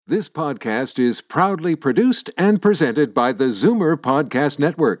This podcast is proudly produced and presented by the Zoomer Podcast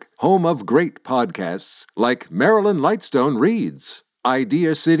Network, home of great podcasts like Marilyn Lightstone Reads,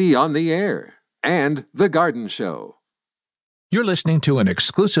 Idea City on the Air, and The Garden Show. You're listening to an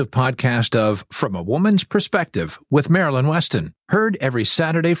exclusive podcast of From a Woman's Perspective with Marilyn Weston, heard every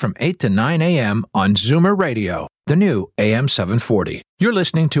Saturday from 8 to 9 a.m. on Zoomer Radio, the new AM 740. You're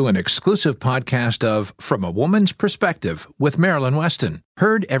listening to an exclusive podcast of From a Woman's Perspective with Marilyn Weston,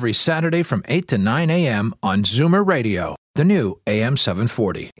 heard every Saturday from 8 to 9 a.m. on Zoomer Radio, the new AM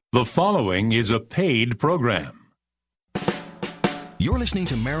 740. The following is a paid program. You're listening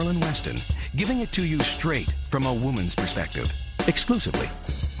to Marilyn Weston, giving it to you straight from a woman's perspective, exclusively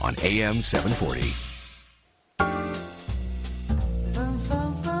on AM 740.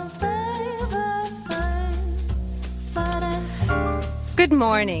 Good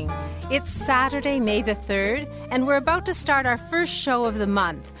morning. It's Saturday, May the 3rd, and we're about to start our first show of the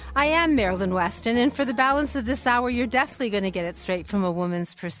month. I am Marilyn Weston, and for the balance of this hour, you're definitely going to get it straight from a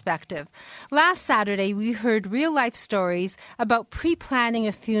woman's perspective. Last Saturday, we heard real-life stories about pre-planning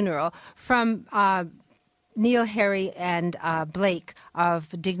a funeral from Neil, Harry, and Blake of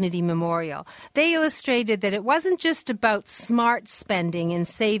Dignity Memorial. They illustrated that it wasn't just about smart spending and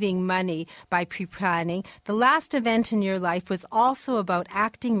saving money by pre-planning. The last event in your life was also about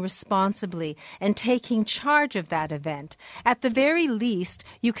acting responsibly and taking charge of that event. At the very least,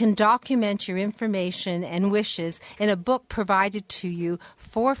 you can document your information and wishes in a book provided to you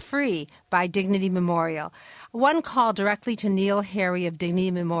for free by Dignity Memorial. One call directly to Neil Harry of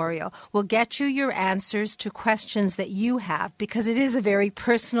Dignity Memorial will get you your answers to questions that you have, because it is a very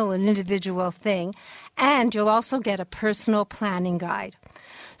personal and individual thing, and you'll also get a personal planning guide.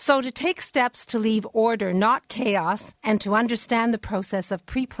 So to take steps to leave order, not chaos, and to understand the process of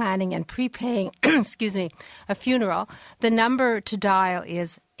pre-planning and prepaying, a funeral, the number to dial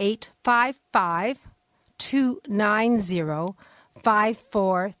is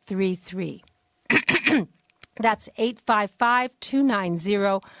 855-290-5433. That's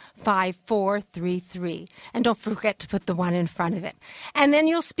 855-290-5433. And don't forget to put the 1 in front of it. And then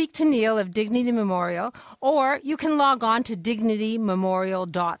you'll speak to Neil of Dignity Memorial, or you can log on to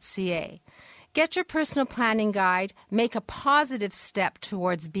dignitymemorial.ca. Get your personal planning guide, make a positive step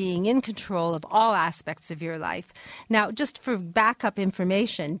towards being in control of all aspects of your life. Now, just for backup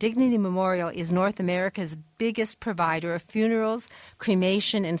information, Dignity Memorial is North America's biggest provider of funerals,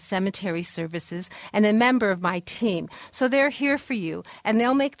 cremation, and cemetery services, and a member of my team. So they're here for you, and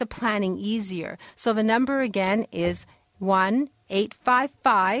they'll make the planning easier. So the number again is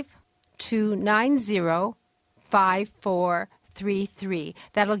 1-855-290-5433.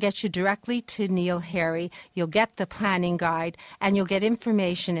 That'll get you directly to Neil Harry. You'll get the planning guide, and you'll get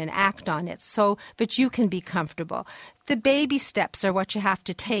information and act on it so that you can be comfortable. The baby steps are what you have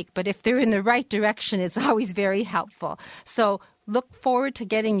to take, but if they're in the right direction, it's always very helpful. So look forward to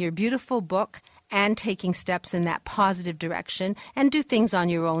getting your beautiful book and taking steps in that positive direction, and do things on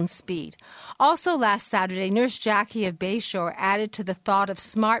your own speed. Also last Saturday, Nurse Jackie of Bayshore added to the thought of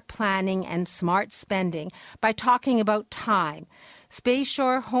smart planning and smart spending by talking about time.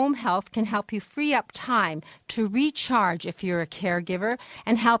 Bayshore Home Health can help you free up time to recharge if you're a caregiver,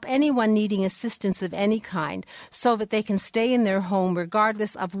 and help anyone needing assistance of any kind so that they can stay in their home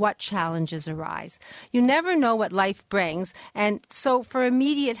regardless of what challenges arise. You never know what life brings, and so for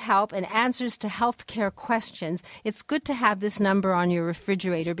immediate help and answers to healthcare questions, it's good to have this number on your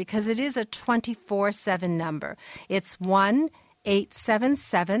refrigerator, because it is a 24/7 number. It's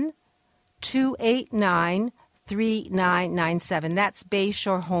 1-877-289-3997. That's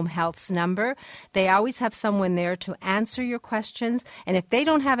Bayshore Home Health's number. They always have someone there to answer your questions, and if they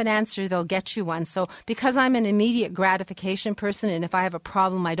don't have an answer, they'll get you one. So because I'm an immediate gratification person, and if I have a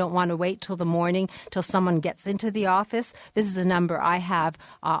problem, I don't want to wait till the morning till someone gets into the office, this is a number I have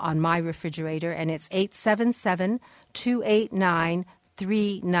on my refrigerator, and it's 877-289-3997.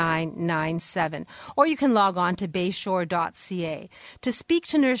 3997. Or you can log on to bayshore.ca. To speak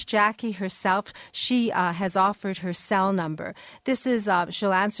to Nurse Jackie herself, she has offered her cell number. This is,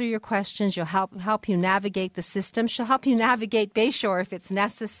 she'll answer your questions, she'll help you navigate the system, she'll help you navigate Bayshore if it's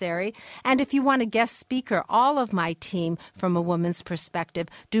necessary. And if you want a guest speaker, all of my team, from a woman's perspective,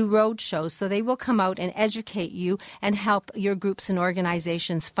 do road shows, so they will come out and educate you and help your groups and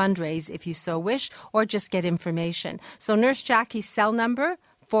organizations fundraise if you so wish, or just get information. So Nurse Jackie's cell number,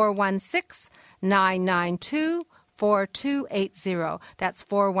 416-992-4433. 416-992-4280. That's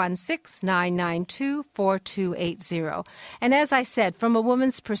 416-992-4280. And as I said, From a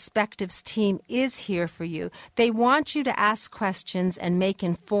Woman's Perspectives team is here for you. They want you to ask questions and make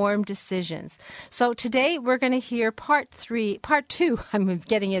informed decisions. So today we're going to hear part two, I'm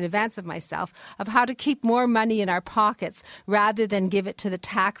getting in advance of myself, of how to keep more money in our pockets rather than give it to the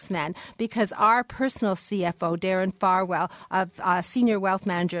tax man, because our personal CFO, Darren Farwell, Senior Wealth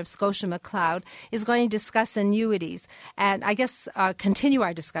Manager of Scotia McLeod, is going to discuss annuities and I guess continue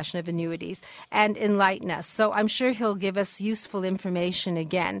our discussion of annuities and enlighten us. So I'm sure he'll give us useful information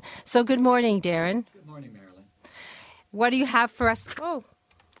again. So good morning, Darren. Good morning, Marilyn. What do you have for us? Oh,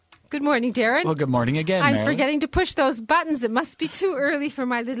 good morning, Darren. Well, good morning again, I'm Marilyn. forgetting to push those buttons. It must be too early for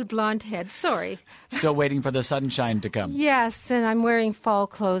my little blonde head. Sorry. Still waiting for the sunshine to come. Yes, and I'm wearing fall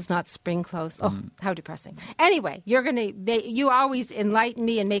clothes, not spring clothes. Oh, how depressing. Anyway, you always enlighten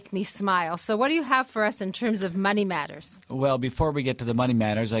me and make me smile. So what do you have for us in terms of money matters? Well, before we get to the money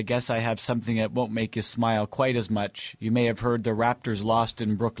matters, I guess I have something that won't make you smile quite as much. You may have heard the Raptors lost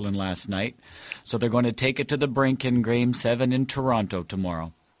in Brooklyn last night, so they're going to take it to the brink in Game 7 in Toronto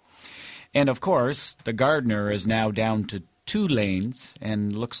tomorrow. And, of course, the Gardiner is now down to 2 lanes,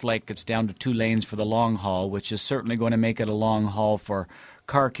 and looks like it's down to 2 lanes for the long haul, which is certainly going to make it a long haul for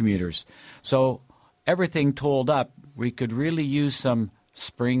car commuters. So everything told up, we could really use some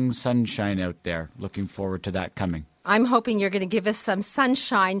spring sunshine out there. Looking forward to that coming. I'm hoping you're going to give us some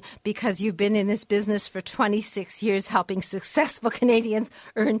sunshine because you've been in this business for 26 years helping successful Canadians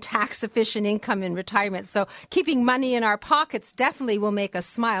earn tax-efficient income in retirement. So keeping money in our pockets definitely will make us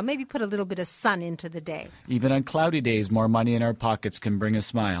smile. Maybe put a little bit of sun into the day. Even on cloudy days, more money in our pockets can bring a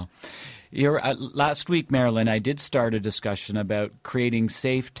smile. Last week, Marilyn, I did start a discussion about creating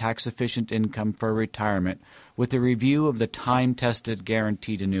safe, tax-efficient income for retirement with a review of the time-tested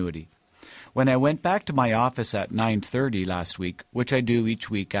guaranteed annuity. When I went back to my office at 9:30 last week, which I do each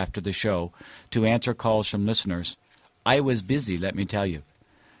week after the show, to answer calls from listeners, I was busy, let me tell you.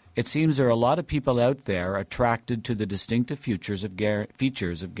 It seems there are a lot of people out there attracted to the distinctive features of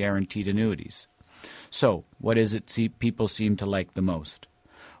guaranteed annuities. So, what is it people seem to like the most?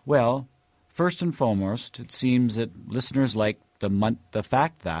 Well, first and foremost, it seems that listeners like the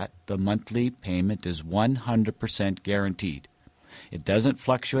fact that the monthly payment is 100% guaranteed. It doesn't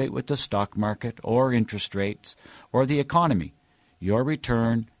fluctuate with the stock market or interest rates or the economy. Your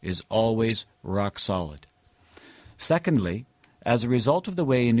return is always rock solid. Secondly, as a result of the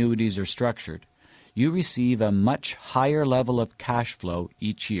way annuities are structured, you receive a much higher level of cash flow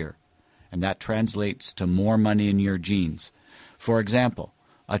each year, and that translates to more money in your jeans. For example,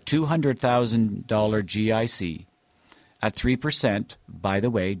 a $200,000 GIC at 3%, by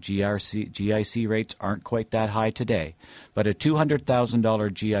the way, GIC rates aren't quite that high today, but a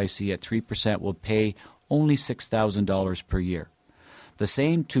 $200,000 GIC at 3% will pay only $6,000 per year. The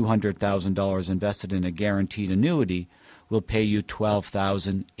same $200,000 invested in a guaranteed annuity will pay you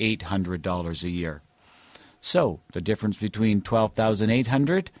 $12,800 a year. So the difference between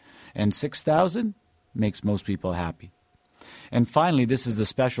 $12,800 and $6,000 makes most people happy. And finally, this is the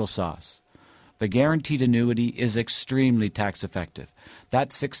special sauce. The guaranteed annuity is extremely tax effective. That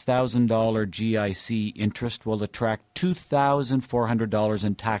 $6,000 GIC interest will attract $2,400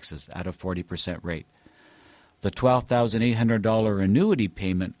 in taxes at a 40% rate. The $12,800 annuity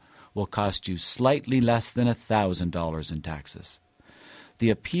payment will cost you slightly less than $1,000 in taxes. The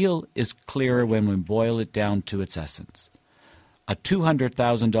appeal is clearer when we boil it down to its essence. A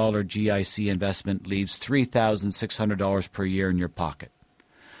 $200,000 GIC investment leaves $3,600 per year in your pocket,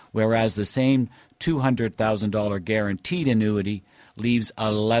 whereas the same $200,000 guaranteed annuity leaves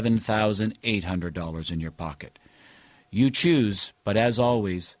 $11,800 in your pocket. You choose, but as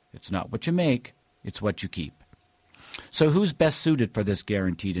always, it's not what you make, it's what you keep. So who's best suited for this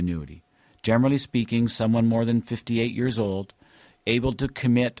guaranteed annuity? Generally speaking, someone more than 58 years old, able to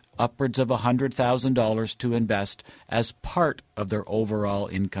commit upwards of $100,000 to invest as part of their overall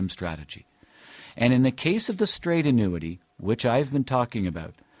income strategy. And in the case of the straight annuity, which I've been talking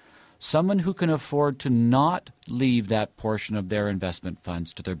about, someone who can afford to not leave that portion of their investment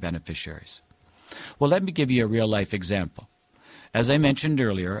funds to their beneficiaries. Well, let me give you a real-life example. As I mentioned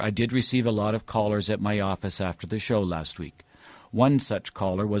earlier, I did receive a lot of callers at my office after the show last week. One such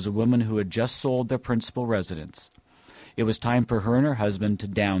caller was a woman who had just sold their principal residence. It was time for her and her husband to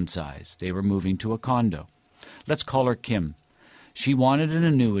downsize. They were moving to a condo. Let's call her Kim. She wanted an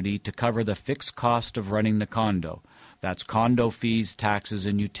annuity to cover the fixed cost of running the condo. That's condo fees, taxes,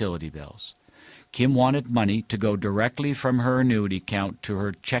 and utility bills. Kim wanted money to go directly from her annuity account to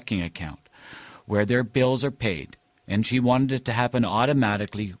her checking account, where their bills are paid, And she wanted it to happen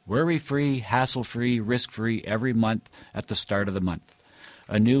automatically, worry-free, hassle-free, risk-free every month at the start of the month.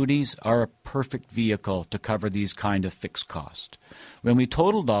 Annuities are a perfect vehicle to cover these kind of fixed costs. When we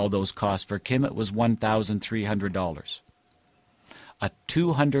totaled all those costs for Kim, it was $1,300. A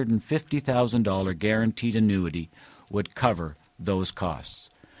 $250,000 guaranteed annuity would cover those costs.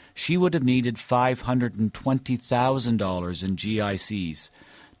 She would have needed $520,000 in GICs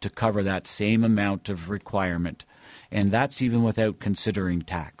to cover that same amount of requirement, and that's even without considering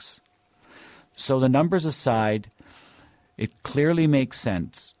tax. So the numbers aside, it clearly makes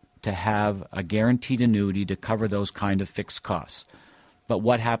sense to have a guaranteed annuity to cover those kind of fixed costs. But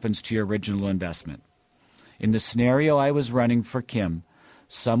what happens to your original investment? In the scenario I was running for Kim,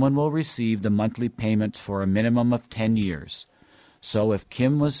 someone will receive the monthly payments for a minimum of 10 years. So if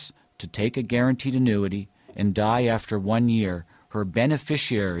Kim was to take a guaranteed annuity and die after 1 year, her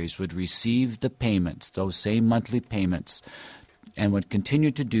beneficiaries would receive the payments, those same monthly payments, and would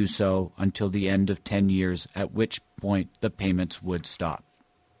continue to do so until the end of 10 years, at which point the payments would stop.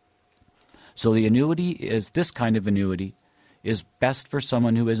 So the annuity is, this kind of annuity is best for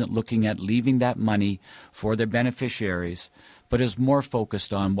someone who isn't looking at leaving that money for their beneficiaries, but is more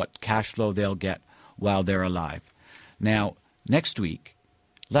focused on what cash flow they'll get while they're alive. Now, next week,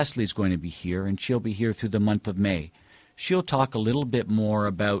 Leslie's going to be here, and she'll be here through the month of May. She'll talk a little bit more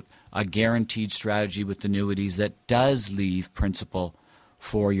about a guaranteed strategy with annuities that does leave principal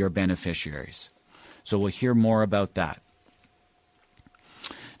for your beneficiaries. So we'll hear more about that.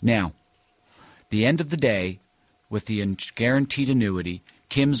 Now, the end of the day, with the guaranteed annuity,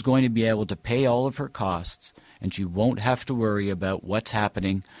 Kim's going to be able to pay all of her costs, and she won't have to worry about what's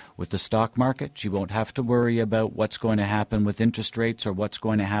happening with the stock market. She won't have to worry about what's going to happen with interest rates or what's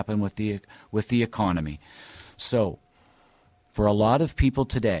going to happen with the economy. So, for a lot of people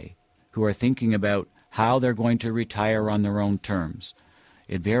today who are thinking about how they're going to retire on their own terms,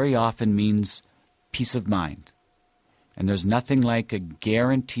 it very often means peace of mind. And there's nothing like a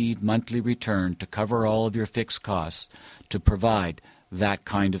guaranteed monthly return to cover all of your fixed costs to provide that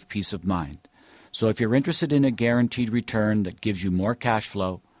kind of peace of mind. So if you're interested in a guaranteed return that gives you more cash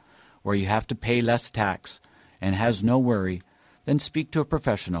flow, where you have to pay less tax and has no worry, then speak to a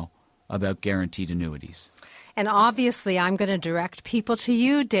professional about guaranteed annuities. And obviously, I'm going to direct people to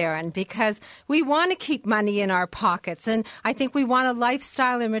you, Darren, because we want to keep money in our pockets. And I think we want a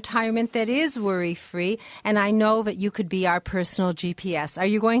lifestyle in retirement that is worry-free. And I know that you could be our personal GPS. Are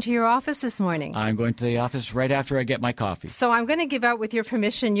you going to your office this morning? I'm going to the office right after I get my coffee. So I'm going to give out, with your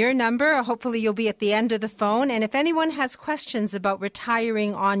permission, your number. Hopefully, you'll be at the end of the phone. And if anyone has questions about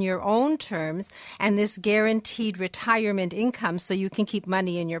retiring on your own terms and this guaranteed retirement income so you can keep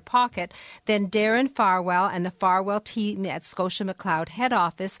money in your pocket, then Darren Farwell and the Farwell team at Scotia McLeod head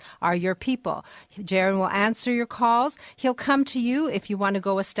office are your people. Darren will answer your calls. He'll come to you if you want to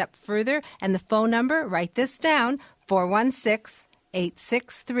go a step further. And the phone number, write this down,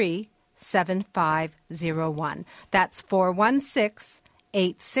 416-863-7501. That's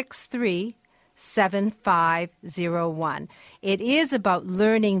 416-863-7501. It is about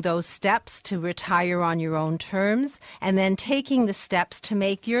learning those steps to retire on your own terms and then taking the steps to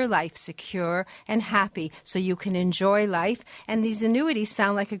make your life secure and happy so you can enjoy life. And these annuities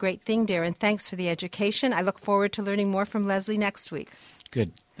sound like a great thing, Darren. Thanks for the education. I look forward to learning more from Leslie next week.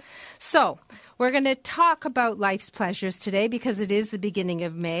 Good. So, we're going to talk about life's pleasures today because it is the beginning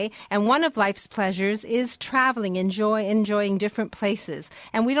of May. And one of life's pleasures is traveling, enjoying different places.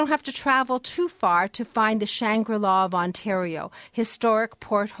 And we don't have to travel too far to find the Shangri-La of Ontario, historic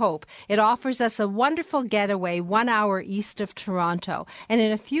Port Hope. It offers us a wonderful getaway 1 hour east of Toronto. And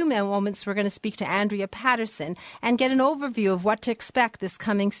in a few moments, we're going to speak to Andrea Patterson and get an overview of what to expect this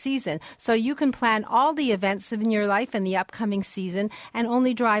coming season. So you can plan all the events in your life in the upcoming season and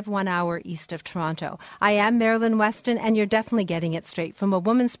only drive 1 hour east of Toronto. I am Marilyn Weston, and you're definitely getting it straight from a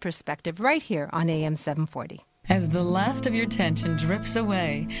woman's perspective right here on AM 740. As the last of your tension drips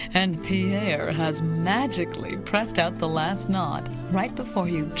away and Pierre has magically pressed out the last knot right before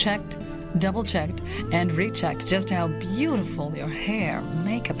you checked, double-checked, and rechecked just how beautiful your hair,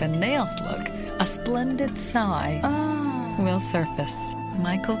 makeup, and nails look, a splendid sigh will surface.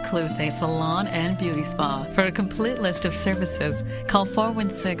 Michael Cluthe Salon and Beauty Spa. For a complete list of services, call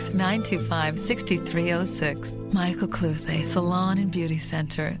 416-925-6306. Michael Cluthe Salon and Beauty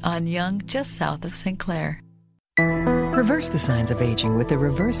Center on Yonge, just south of St. Clair. Reverse the signs of aging with the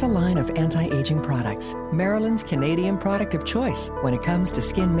Reversa line of anti-aging products. Maryland's Canadian product of choice when it comes to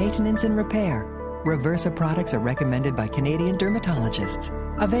skin maintenance and repair. Reversa products are recommended by Canadian dermatologists.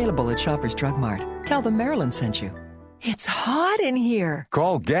 Available at Shoppers Drug Mart. Tell them Maryland sent you. It's hot in here.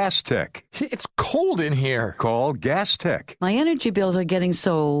 Call Gas Tech. It's cold in here. Call Gas Tech. My energy bills are getting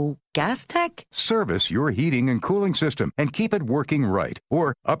so... Gas Tech? Service your heating and cooling system and keep it working right.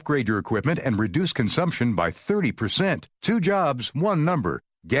 Or upgrade your equipment and reduce consumption by 30%. 2 jobs, 1 number.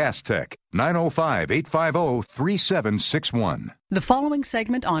 Gas Tech. 905-850-3761. The following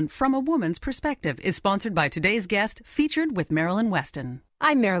segment on From a Woman's Perspective is sponsored by today's guest, featured with Marilyn Weston.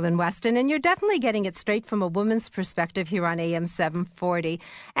 I'm Marilyn Weston, and you're definitely getting it straight from a woman's perspective here on AM 740.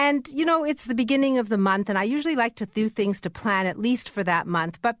 And, you know, it's the beginning of the month, and I usually like to do things to plan at least for that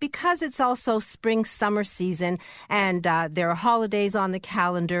month. But because it's also spring, summer season, and there are holidays on the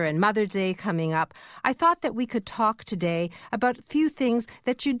calendar and Mother's Day coming up, I thought that we could talk today about a few things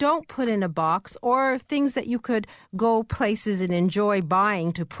that you don't put in a box or things that you could go places and enjoy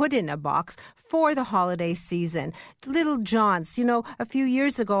buying to put in a box for the holiday season. Little jaunts, you know, a few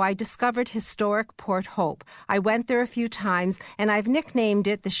years ago, I discovered historic Port Hope. I went there a few times, and I've nicknamed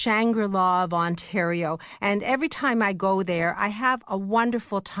it the Shangri-La of Ontario. And every time I go there, I have a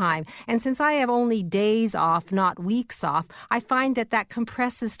wonderful time. And since I have only days off, not weeks off, I find that that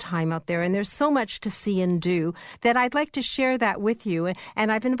compresses time out there, and there's so much to see and do that I'd like to share that with you. And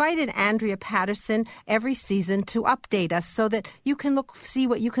I've invited Andrea Patterson every season to update us so that you can see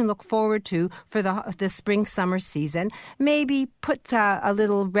what you can look forward to for the spring-summer season. Maybe put a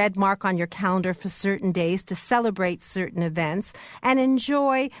little red mark on your calendar for certain days to celebrate certain events and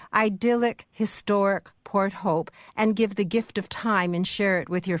enjoy idyllic, historic Port Hope and give the gift of time and share it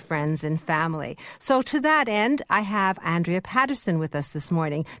with your friends and family. So to that end, I have Andrea Patterson with us this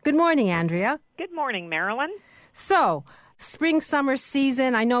morning. Good morning, Andrea. Good morning, Marilyn. So, spring-summer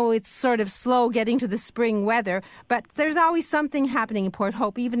season, I know it's sort of slow getting to the spring weather, but there's always something happening in Port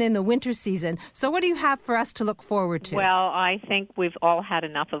Hope, even in the winter season. So what do you have for us to look forward to? Well, I think we've all had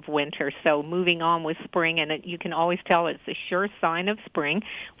enough of winter, so moving on with spring, and you can always tell it's a sure sign of spring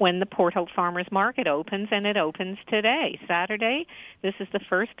when the Port Hope Farmers Market opens, and it opens today, Saturday. This is the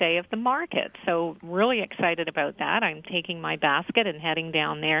first day of the market, so really excited about that. I'm taking my basket and heading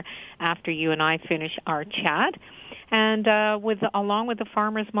down there after you and I finish our chat. And along with the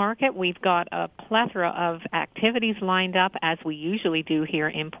farmers market, we've got a plethora of activities lined up, as we usually do here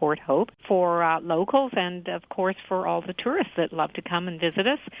in Port Hope, for locals and, of course, for all the tourists that love to come and visit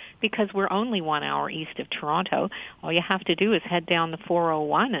us, because we're only 1 hour east of Toronto. All you have to do is head down the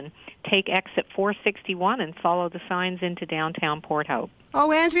 401 and take exit 461 and follow the signs into downtown Port Hope.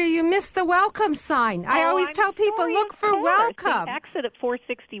 Oh, Andrea, you missed the welcome sign. I always tell people, look for welcome. The exit at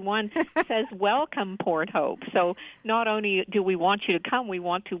 461 says welcome Port Hope. So not only do we want you to come, we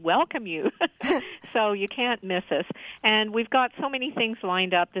want to welcome you. So you can't miss us. And we've got so many things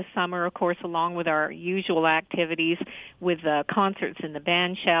lined up this summer, of course, along with our usual activities with concerts in the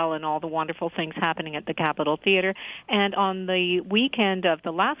band shell and all the wonderful things happening at the Capitol Theatre. And on the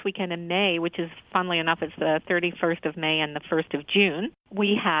last weekend in May, which is, funnily enough, it's the 31st of May and the 1st of June,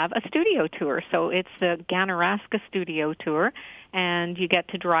 we have a studio tour. So it's the Ganaraska Studio Tour, and you get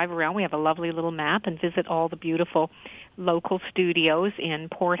to drive around. We have a lovely little map and visit all the beautiful local studios in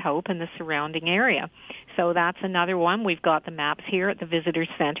Port Hope and the surrounding area. So that's another one. We've got the maps here at the Visitor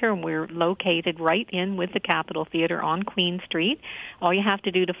Center, and we're located right in with the Capitol Theatre on Queen Street. All you have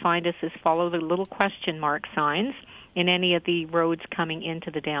to do to find us is follow the little question mark signs in any of the roads coming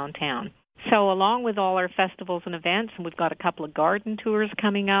into the downtown. So along with all our festivals and events, and we've got a couple of garden tours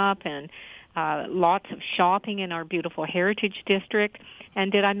coming up and lots of shopping in our beautiful Heritage District. And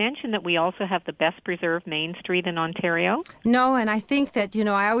did I mention that we also have the best preserved Main Street in Ontario? No, and I think that,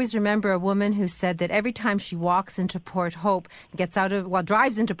 I always remember a woman who said that every time she walks into Port Hope,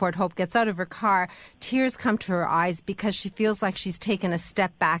 drives into Port Hope, gets out of her car, tears come to her eyes because she feels like she's taken a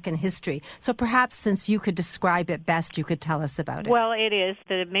step back in history. So perhaps since you could describe it best, you could tell us about it. Well, it is.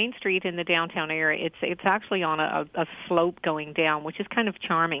 The Main Street in the downtown area, it's actually on a slope going down, which is kind of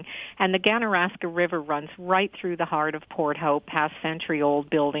charming. And the Ganaraska River runs right through the heart of Port Hope, past century-old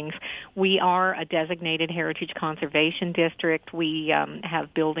buildings. We are a designated Heritage Conservation District. We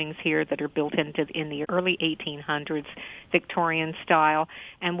have buildings here that are built in the early 1800s, Victorian style,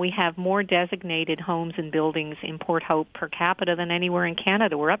 and we have more designated homes and buildings in Port Hope per capita than anywhere in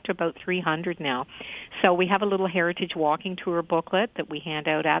Canada. We're up to about 300 now. So we have a little Heritage Walking Tour booklet that we hand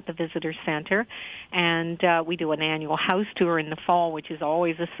out at the Visitor Center, and we do an annual house tour in the fall, which is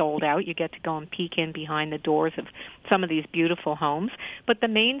always a sold out. You get to go and peek in behind the doors of some of these beautiful homes. But the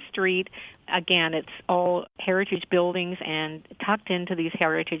Main Street, again, it's all heritage buildings, and tucked into these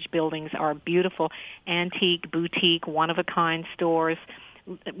heritage buildings are beautiful antique, boutique, one-of-a-kind stores,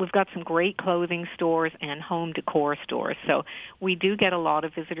 we've got some great clothing stores and home decor stores. So we do get a lot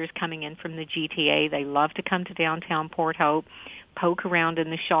of visitors coming in from the GTA. They love to come to downtown Port Hope, poke around in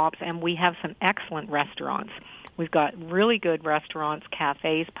the shops, and we have some excellent restaurants. We've got really good restaurants,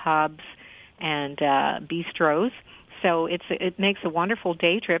 cafes, pubs, and bistros. So it makes a wonderful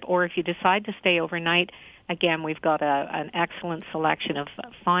day trip. Or if you decide to stay overnight, again, we've got an excellent selection of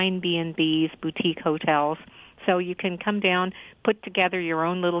fine B&Bs, boutique hotels. So you can come down, put together your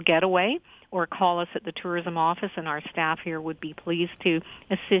own little getaway, or call us at the tourism office, and our staff here would be pleased to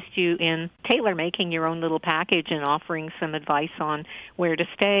assist you in tailor-making your own little package and offering some advice on where to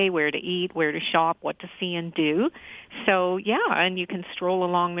stay, where to eat, where to shop, what to see and do. So, yeah, and you can stroll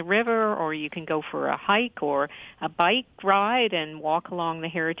along the river, or you can go for a hike or a bike ride and walk along the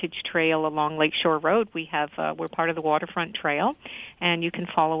Heritage Trail along Lakeshore Road. We're part of the Waterfront Trail, and you can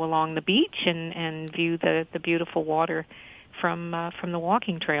follow along the beach and view the beautiful water from the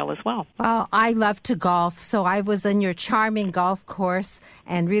walking trail as well. Well, I love to golf, so I was in your charming golf course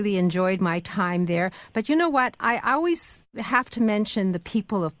and really enjoyed my time there. But you know what? I always have to mention the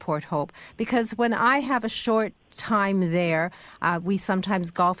people of Port Hope, because when I have a short time there, we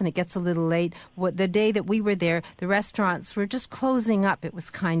sometimes golf and it gets a little late. The day that we were there, the restaurants were just closing up. It was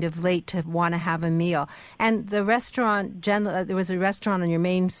kind of late to want to have a meal. And the restaurant, there was a restaurant on your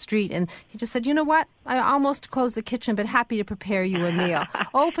main street, and he just said, you know what? I almost closed the kitchen, but happy to prepare you a meal.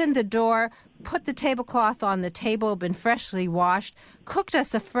 Opened the door, put the tablecloth on the table, been freshly washed, cooked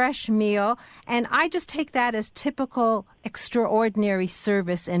us a fresh meal, and I just take that as typical extraordinary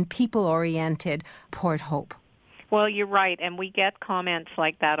service and people-oriented Port Hope. Well, you're right, and we get comments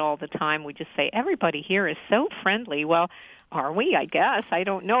like that all the time. We just say, everybody here is so friendly. Well, are we? I guess. I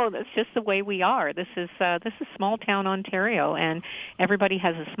don't know. That's just the way we are. This is small-town Ontario, and everybody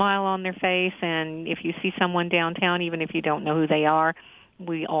has a smile on their face, and if you see someone downtown, even if you don't know who they are,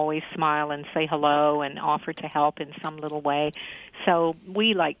 we always smile and say hello and offer to help in some little way. So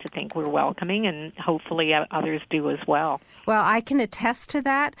we like to think we're welcoming, and hopefully others do as well. Well, I can attest to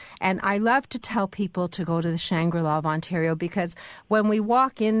that, and I love to tell people to go to the Shangri-La of Ontario, because when we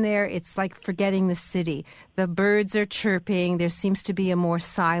walk in there, it's like forgetting the city. The birds are chirping. There seems to be a more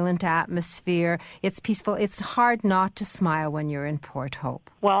silent atmosphere. It's peaceful. It's hard not to smile when you're in Port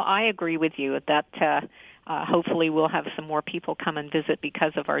Hope. Well, I agree with you that hopefully we'll have some more people come and visit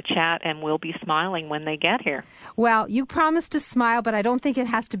because of our chat, and we'll be smiling when they get here. Well, you promised to smile, but I don't think it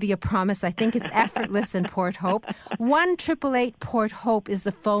has to be a promise. I think it's effortless in Port Hope. 1-888-PORT-HOPE is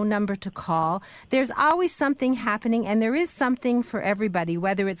the phone number to call. There's always something happening, and there is something for everybody,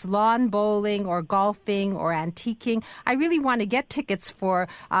 whether it's lawn bowling or golfing or antiquing. I really want to get tickets for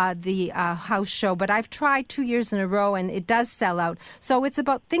the house show, but I've tried 2 years in a row, and it does sell out. So it's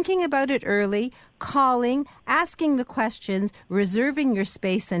about thinking about it early, calling, asking the questions, reserving your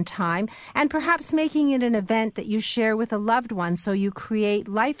space and time, and perhaps making it an event that you share with a loved one so you create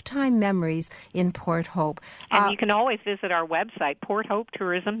lifetime memories in Port Hope. And you can always visit our website,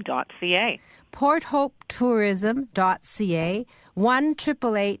 porthopetourism.ca. porthopetourism.ca.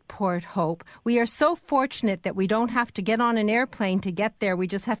 1-888-PORT-HOPE. We are so fortunate that we don't have to get on an airplane to get there. We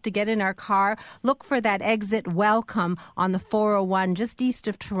just have to get in our car, look for that exit welcome on the 401 just east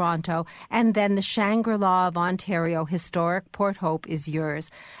of Toronto, and then the Shangri-La of Ontario, historic Port Hope, is yours.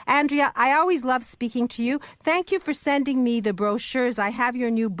 Andrea, I always love speaking to you. Thank you for sending me the brochures. I have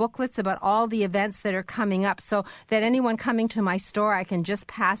your new booklets about all the events that are coming up, so that anyone coming to my store, I can just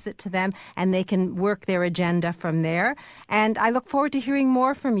pass it to them and they can work their agenda from there. And I look forward to hearing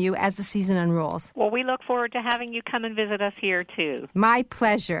more from you as the season unrolls. Well, we look forward to having you come and visit us here, too. My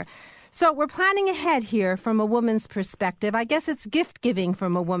pleasure. So we're planning ahead here from a woman's perspective. I guess it's gift-giving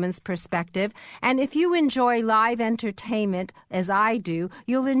from a woman's perspective. And if you enjoy live entertainment, as I do,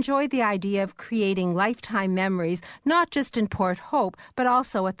 you'll enjoy the idea of creating lifetime memories, not just in Port Hope, but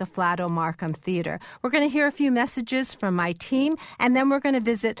also at the Flato Markham Theatre. We're going to hear a few messages from my team, and then we're going to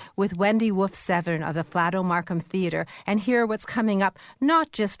visit with Wendy Wolf-Severn of the Flato Markham Theatre and hear what's coming up,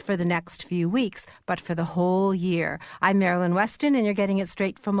 not just for the next few weeks, but for the whole year. I'm Marilyn Weston, and you're getting it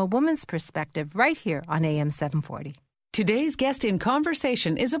straight from a woman's perspective right here on AM 740. Today's guest in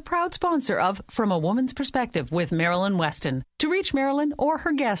conversation is a proud sponsor of From a Woman's Perspective with Marilyn Weston. To reach Marilyn or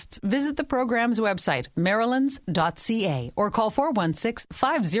her guests, visit the program's website, marilyns.ca, or call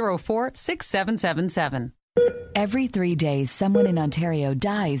 416-504-6777. Every 3 days, someone in Ontario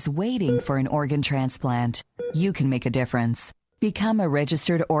dies waiting for an organ transplant. You can make a difference. Become a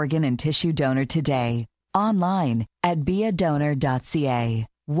registered organ and tissue donor today. Online at beadonor.ca.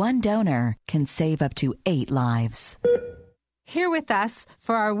 One donor can save up to 8 lives. Here with us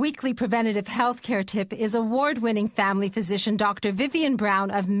for our weekly preventative health care tip is award-winning family physician Dr. Vivian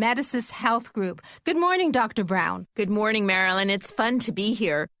Brown of Medicis Health Group. Good morning, Dr. Brown. Good morning, Marilyn. It's fun to be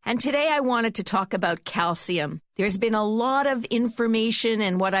here. And today I wanted to talk about calcium. There's been a lot of information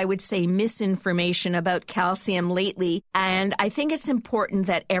and what I would say misinformation about calcium lately, and I think it's important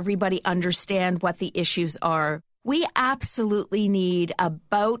that everybody understand what the issues are. We absolutely need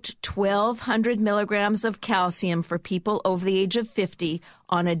about 1,200 milligrams of calcium for people over the age of 50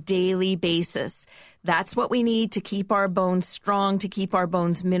 on a daily basis. That's what we need to keep our bones strong, to keep our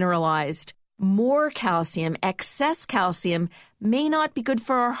bones mineralized. More calcium, excess calcium, may not be good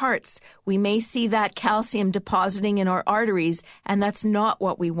for our hearts. We may see that calcium depositing in our arteries, and that's not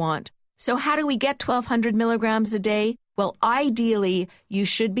what we want. So how do we get 1,200 milligrams a day? Well, ideally, you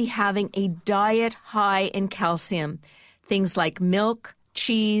should be having a diet high in calcium. Things like milk,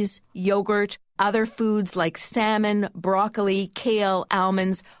 cheese, yogurt, other foods like salmon, broccoli, kale,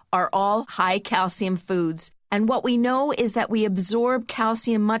 almonds are all high calcium foods. And what we know is that we absorb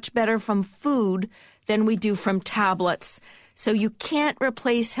calcium much better from food than we do from tablets. So you can't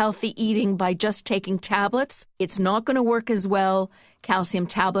replace healthy eating by just taking tablets. It's not going to work as well. Calcium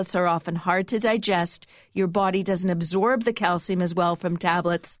tablets are often hard to digest. Your body doesn't absorb the calcium as well from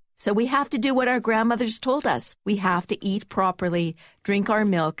tablets. So we have to do what our grandmothers told us. We have to eat properly, drink our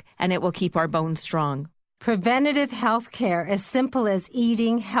milk, and it will keep our bones strong. Preventative health care, as simple as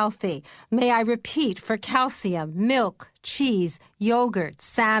eating healthy. May I repeat, for calcium, milk, cheese, yogurt,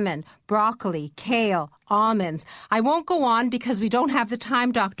 salmon, broccoli, kale, almonds. I won't go on because we don't have the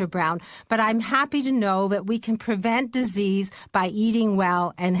time, Dr. Brown, but I'm happy to know that we can prevent disease by eating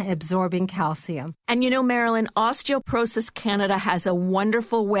well and absorbing calcium. And you know, Marilyn, Osteoporosis Canada has a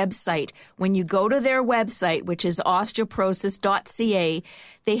wonderful website. When you go to their website, which is osteoporosis.ca,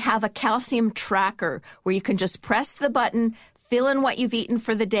 they have a calcium tracker where you can just press the button, fill in what you've eaten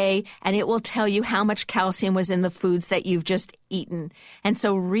for the day, and it will tell you how much calcium was in the foods that you've just eaten. And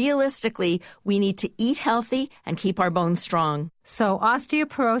so realistically, we need to eat healthy and keep our bones strong. So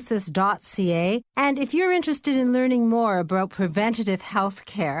osteoporosis.ca. And if you're interested in learning more about preventative health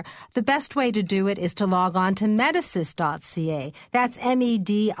care, the best way to do it is to log on to medicis.ca. That's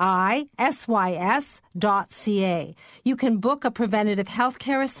MEDISYS.ca. You can book a preventative health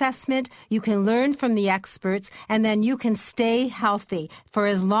care assessment, you can learn from the experts, and then you can stay healthy for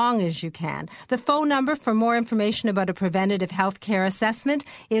as long as you can. The phone number for more information about a preventative health care assessment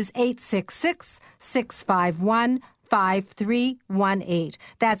is 866-651-5318.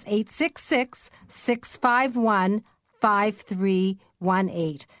 That's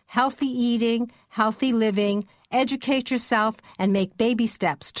 866-651-5318. Healthy eating, healthy living, educate yourself, and make baby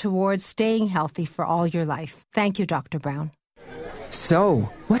steps towards staying healthy for all your life. Thank you, Dr. Brown.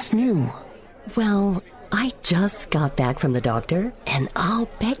 So, what's new? Well, I just got back from the doctor, and I'll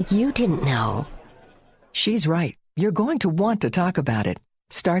bet you didn't know. She's right. You're going to want to talk about it.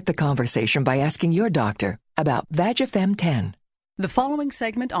 Start the conversation by asking your doctor about Vagifem 10. The following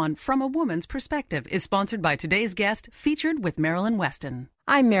segment on From a Woman's Perspective is sponsored by today's guest, featured with Marilyn Weston.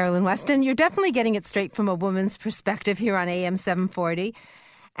 I'm Marilyn Weston. You're definitely getting it straight from a woman's perspective here on AM 740.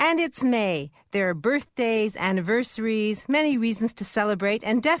 And it's May. There are birthdays, anniversaries, many reasons to celebrate,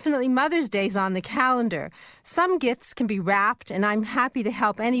 and definitely Mother's Day's on the calendar. Some gifts can be wrapped, and I'm happy to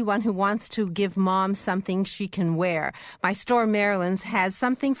help anyone who wants to give Mom something she can wear. My store, Marilyn's, has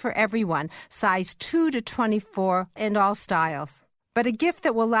something for everyone, size 2 to 24, and all styles. But a gift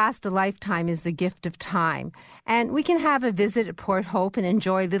that will last a lifetime is the gift of time. And we can have a visit at Port Hope and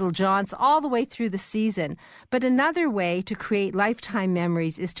enjoy Little John's all the way through the season. But another way to create lifetime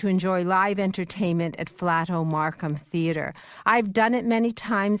memories is to enjoy live entertainment at Flato Markham Theatre. I've done it many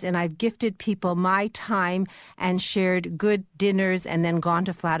times, and I've gifted people my time and shared good dinners and then gone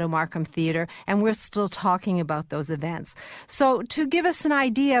to Flato Markham Theatre, and we're still talking about those events. So to give us an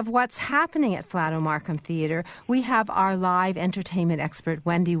idea of what's happening at Flato Markham Theatre, we have our live entertainment expert,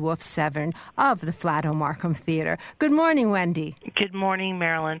 Wendy Wolf-Severn of the Flato Markham Theatre. Good morning, Wendy. Good morning,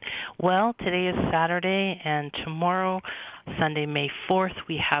 Marilyn. Well, today is Saturday, and tomorrow, Sunday, May 4th,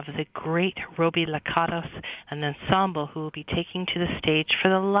 we have the great Roby Lakatos, an ensemble who will be taking to the stage for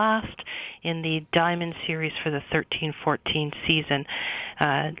the last in the Diamond Series for the 13-14 season.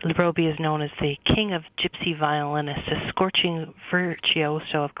 Roby is known as the king of gypsy violinists, a scorching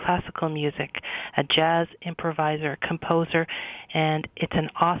virtuoso of classical music, a jazz improviser, composer, and it's an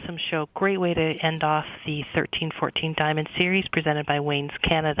awesome show. Great way to end off the 13-14 Diamond Series presented by Wayne's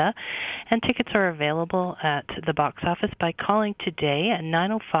Canada. And tickets are available at the box office by calling today at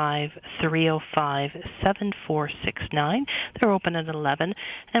 905-305-7469. They're open at 11,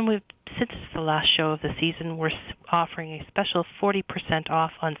 and we've since it's the last show of the season, we're offering a special 40%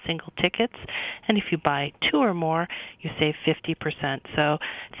 off on single tickets. And if you buy 2 or more, you save 50%. So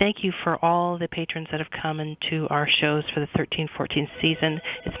thank you for all the patrons that have come into our shows for the 13-14 season.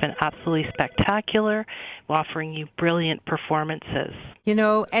 It's been absolutely spectacular. We're offering you brilliant performances. You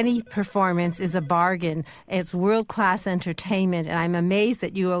know, any performance is a bargain. It's world-class entertainment, and I'm amazed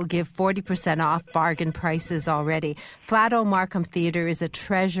that you will give 40% off bargain prices already. Flato Markham Theatre is a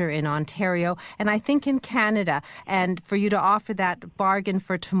treasure in Ontario, and I think in Canada. And for you to offer that bargain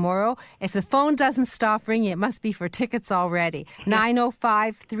for tomorrow, if the phone doesn't stop ringing, it must be for tickets already.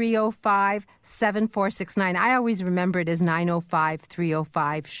 905-305-7469. I always remember it as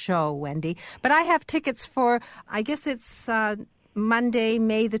 905-305-SHOW, Wendy. But I have tickets for, I guess it's Monday,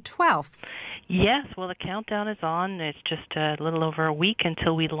 May the 12th. Yes, well, the countdown is on. It's just a little over a week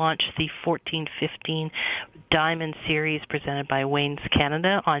until we launch the 14-15 Diamond Series presented by Wayne's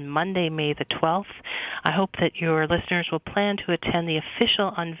Canada on Monday, May the 12th. I hope that your listeners will plan to attend the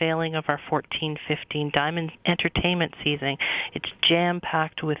official unveiling of our 14-15 Diamond Entertainment season. It's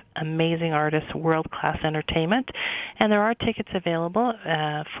jam-packed with amazing artists, world-class entertainment, and there are tickets available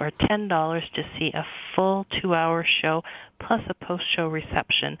for $10 to see a full 2-hour show plus a post-show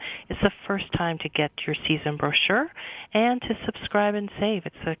reception. It's the first time to get your season brochure and to subscribe and save.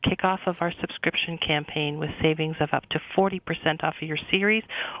 It's a kickoff of our subscription campaign with savings of up to 40% off of your series,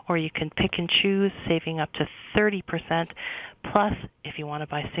 or you can pick and choose, saving up to 30%. Plus, if you want to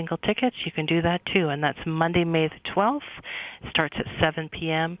buy single tickets, you can do that too. And that's Monday, May the 12th. It starts at 7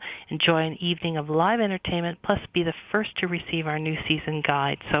 p.m. Enjoy an evening of live entertainment, plus be the first to receive our new season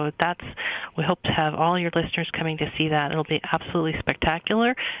guide. So we hope to have all your listeners coming to see that. It'll be absolutely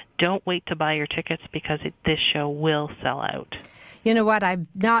spectacular. Don't wait to buy your tickets because this show will sell out. You know what? I've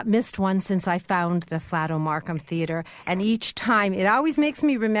not missed one since I found the Flato Markham Theatre. And each time, it always makes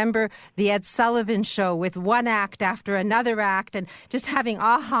me remember the Ed Sullivan Show with one act after another act and just having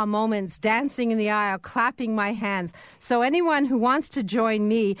aha moments, dancing in the aisle, clapping my hands. So anyone who wants to join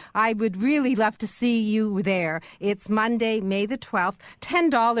me, I would really love to see you there. It's Monday, May the 12th.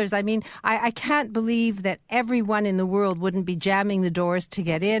 $10. I mean, I can't believe that everyone in the world wouldn't be jamming the doors to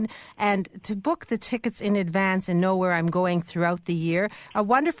get in. And to book the tickets in advance and know where I'm going throughout the year. A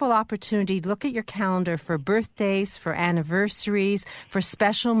wonderful opportunity to look at your calendar for birthdays, for anniversaries, for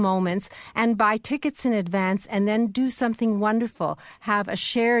special moments, and buy tickets in advance and then do something wonderful. Have a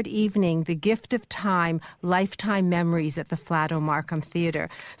shared evening, the gift of time, lifetime memories at the Flato Markham Theatre.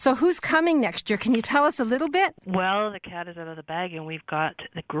 So who's coming next year? Can you tell us a little bit? Well, the cat is out of the bag, and we've got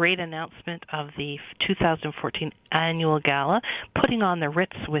the great announcement of the 2014 annual gala, Putting on the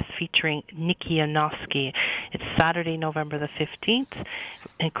Ritz, with featuring Nikki Yonoski. It's Saturday, November the 15th.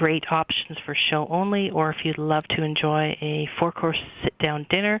 And great options for show only, or if you'd love to enjoy a 4-course sit-down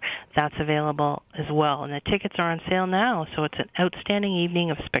dinner, that's available as well. And the tickets are on sale now, so it's an outstanding evening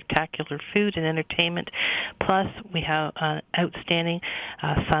of spectacular food and entertainment. Plus, we have an outstanding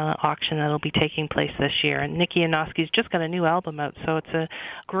silent auction that will be taking place this year. And Nikki Yonoski's just got a new album out, so it's a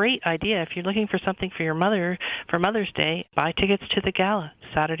great idea. If you're looking for something for your mother for Mother's Day, buy tickets to the gala,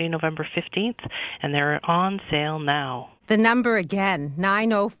 Saturday, November 15th, and they're on sale now. The number again,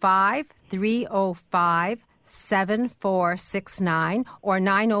 905-305-7469 or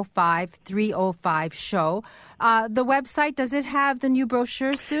 905-305-SHOW. The website, does it have the new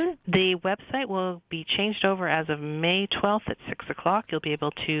brochure soon? The website will be changed over as of May 12th at 6 o'clock. You'll be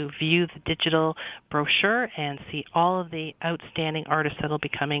able to view the digital brochure and see all of the outstanding artists that will be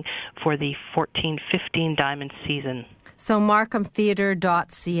coming for the 14-15 Diamond season. So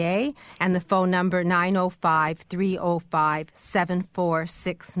markhamtheatre.ca and the phone number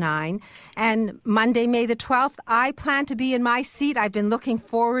 905-305-7469. And Monday, May the 12th, I plan to be in my seat. I've been looking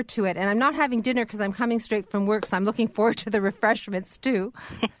forward to it. And I'm not having dinner because I'm coming straight from work, so I'm looking forward to the refreshments too.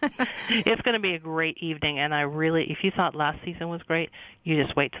 It's going to be a great evening, and if you thought last season was great, you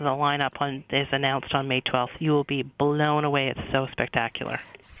just wait till the lineup is announced on May 12th. You will be blown away. It's so spectacular.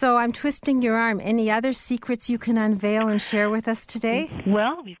 So I'm twisting your arm. Any other secrets you can unveil and share with us today?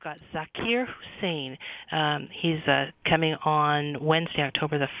 Well, we've got Zakir Hussain. He's coming on Wednesday,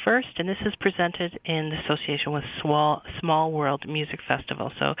 October the 1st, and this is presented in association with Small World Music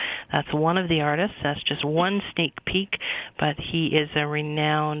Festival. So that's one of the artists. That's just one sneak peek, but he is a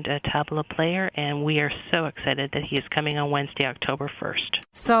renowned tabla player, and we are so excited that he is coming on Wednesday, October 1st.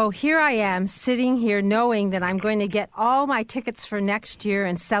 So here I am sitting here knowing that I'm going to get all my tickets for next year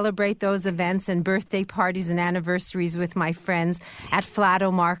and celebrate those events and birthday parties and anniversaries with my friends at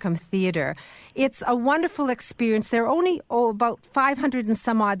Flato Markham Theatre. It's a wonderful experience. There are only about 500 and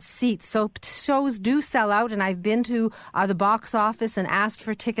some odd seats, so shows do sell sell out, and I've been to the box office and asked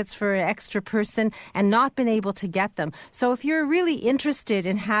for tickets for an extra person and not been able to get them. So if you're really interested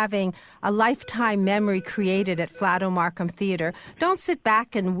in having a lifetime memory created at Flato Markham Theatre, don't sit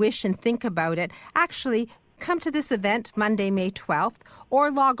back and wish and think about it. Actually, come to this event Monday, May 12th, or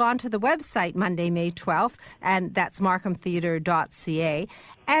log on to the website Monday, May 12th, and that's markhamtheatre.ca,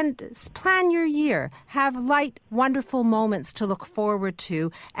 and plan your year. Have light, wonderful moments to look forward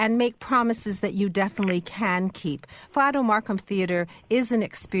to and make promises that you definitely can keep. Flato Markham Theatre is an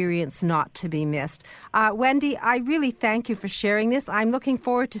experience not to be missed. Wendy, I really thank you for sharing this. I'm looking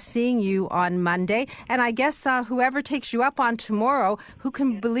forward to seeing you on Monday, and I guess whoever takes you up on tomorrow, who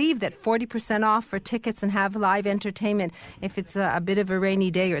can believe that 40% off for tickets and have live entertainment if it's a bit of a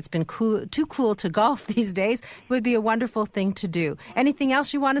rainy day or it's been too cool to golf these days, would be a wonderful thing to do. Anything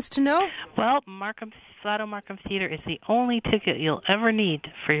else you want us to know? Well, Flato Markham Theatre is the only ticket you'll ever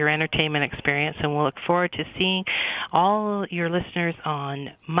need for your entertainment experience, and we'll look forward to seeing all your listeners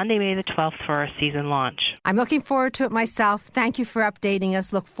on Monday, May the 12th for our season launch. I'm looking forward to it myself. Thank you for updating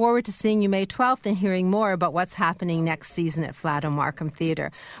us. Look forward to seeing you May 12th and hearing more about what's happening next season at Flato Markham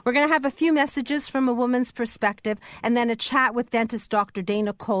Theatre. We're going to have a few messages from a woman's perspective, and then a chat with dentist Dr.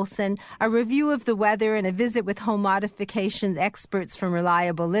 Dana Colson, a review of the weather, and a visit with home modifications experts from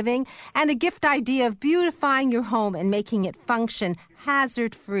Reliable Living, and a gift idea of beautifying your home and making it function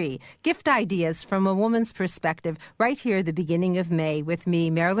hazard-free. Gift ideas from a woman's perspective right here at the beginning of May with me,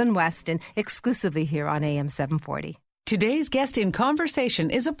 Marilyn Weston, exclusively here on AM 740. Today's guest in conversation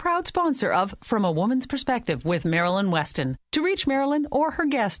is a proud sponsor of From a Woman's Perspective with Marilyn Weston. To reach Marilyn or her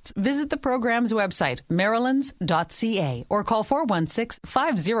guests, visit the program's website, marilyns.ca, or call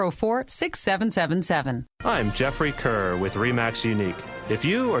 416-504-6777. I'm Jeffrey Kerr with RE/MAX Unique. If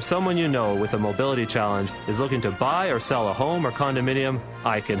you or someone you know with a mobility challenge is looking to buy or sell a home or condominium,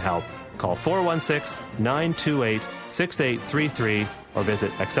 I can help. Call 416-928-6833 or visit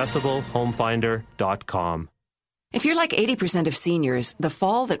accessiblehomefinder.com. If you're like 80% of seniors, the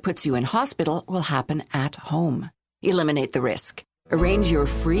fall that puts you in hospital will happen at home. Eliminate the risk. Arrange your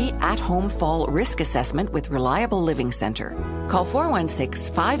free at-home fall risk assessment with Reliable Living Center. Call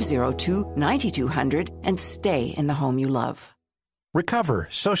 416-502-9200 and stay in the home you love. Recover,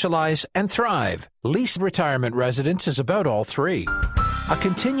 socialize, and thrive. Lease Retirement Residence is about all three. A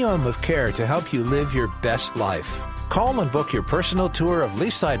continuum of care to help you live your best life. Call and book your personal tour of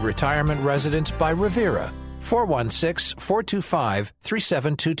Leaside Retirement Residence by Revera.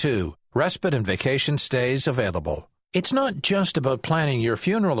 416-425-3722. Respite and vacation stays available. It's not just about planning your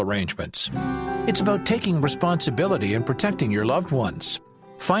funeral arrangements. It's about taking responsibility and protecting your loved ones.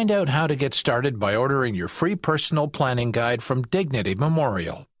 Find out how to get started by ordering your free personal planning guide from Dignity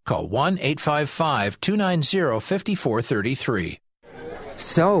Memorial. Call 1-855-290-5433.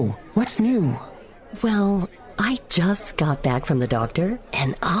 So, what's new? Well, I just got back from the doctor,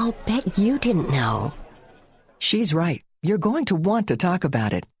 and I'll bet you didn't know. She's right. You're going to want to talk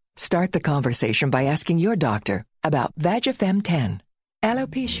about it. Start the conversation by asking your doctor about Vagifem 10.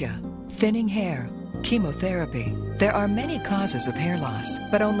 Alopecia, thinning hair, chemotherapy. There are many causes of hair loss,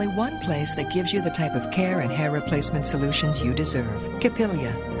 but only one place that gives you the type of care and hair replacement solutions you deserve.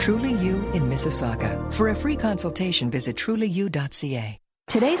 Capilia, Truly You in Mississauga. For a free consultation, visit trulyu.ca.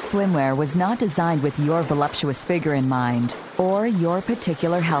 Today's swimwear was not designed with your voluptuous figure in mind or your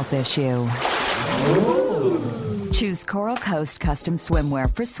particular health issue. Choose Coral Coast custom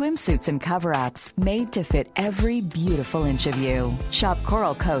swimwear for swimsuits and cover-ups made to fit every beautiful inch of you. Shop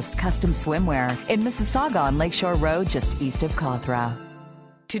Coral Coast custom swimwear in Mississauga on Lakeshore Road, just east of Cawthra.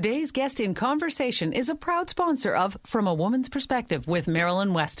 Today's guest in conversation is a proud sponsor of From a Woman's Perspective with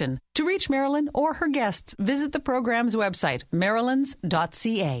Marilyn Weston. To reach Marilyn or her guests, visit the program's website,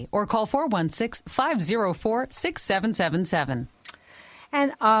 marilyns.ca, or call 416-504-6777.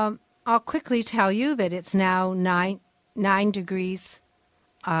 And I'll quickly tell you that it's now 9 degrees,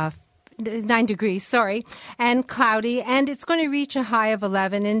 and cloudy, and it's going to reach a high of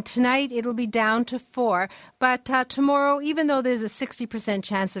 11, and tonight it'll be down to 4, but tomorrow, even though there's a 60%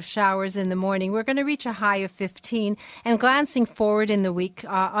 chance of showers in the morning, we're going to reach a high of 15, and glancing forward in the week,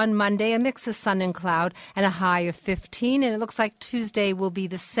 on Monday, a mix of sun and cloud, and a high of 15, and it looks like Tuesday will be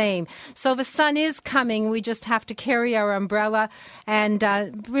the same. So the sun is coming, we just have to carry our umbrella, and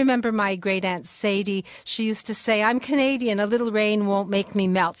remember my great-aunt Sadie, she used to say, I'm Canadian, a little rain won't make me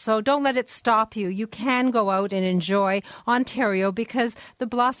melt, so don't let it stop you. You can go out and enjoy Ontario because the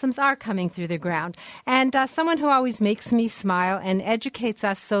blossoms are coming through the ground. And someone who always makes me smile and educates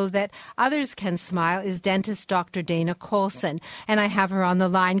us so that others can smile is dentist Dr. Dana Colson. And I have her on the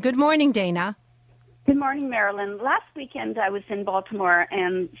line. Good morning, Dana. Good morning, Marilyn. Last weekend I was in Baltimore,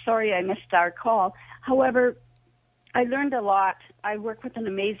 and sorry I missed our call. However, I learned a lot. I work with an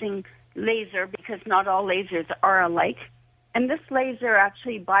amazing laser because not all lasers are alike. And this laser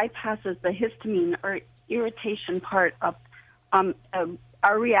actually bypasses the histamine or irritation part of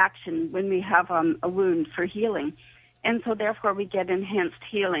our reaction when we have a wound for healing. And so therefore we get enhanced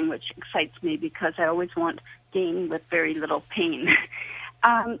healing, which excites me because I always want gain with very little pain.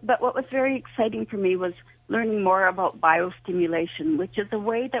 But what was very exciting for me was learning more about biostimulation, which is a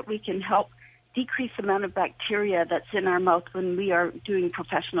way that we can help decrease the amount of bacteria that's in our mouth when we are doing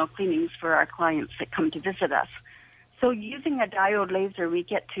professional cleanings for our clients that come to visit us. So using a diode laser, we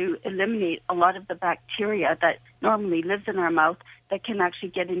get to eliminate a lot of the bacteria that normally lives in our mouth that can actually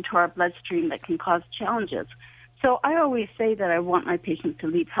get into our bloodstream that can cause challenges. So I always say that I want my patients to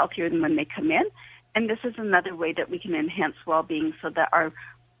leave healthier than when they come in, and this is another way that we can enhance well-being so that our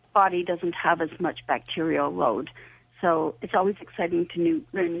body doesn't have as much bacterial load. So it's always exciting to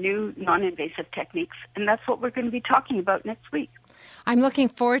learn new non-invasive techniques, and that's what we're going to be talking about next week. I'm looking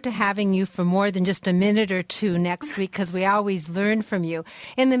forward to having you for more than just a minute or two next week because we always learn from you.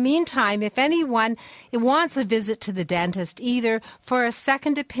 In the meantime, if anyone wants a visit to the dentist, either for a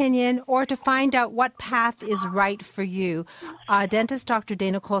second opinion or to find out what path is right for you, dentist Dr.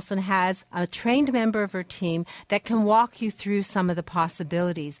 Dana Colson has a trained member of her team that can walk you through some of the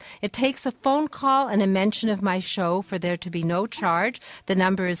possibilities. It takes a phone call and a mention of my show for there to be no charge. The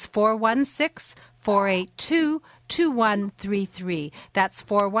number is 416-482-2133. That's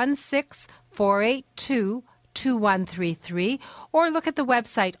 416-482-2133. Or look at the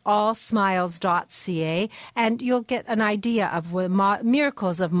website allsmiles.ca and you'll get an idea of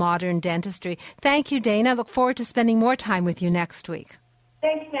miracles of modern dentistry. Thank you, Dana. Look forward to spending more time with you next week.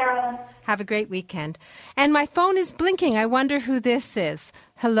 Thanks, Marilyn. Have a great weekend. And my phone is blinking. I wonder who this is.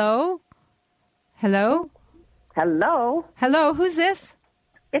 Hello? Hello? Hello? Hello, who's this?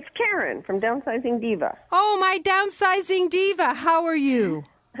 It's Karen from Downsizing Diva. Oh, my Downsizing Diva. How are you?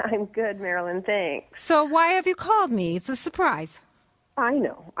 I'm good, Marilyn. Thanks. So why have you called me? It's a surprise. I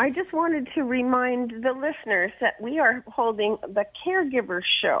know. I just wanted to remind the listeners that we are holding the Caregiver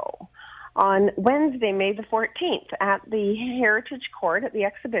Show on Wednesday, May the 14th at the Heritage Court at the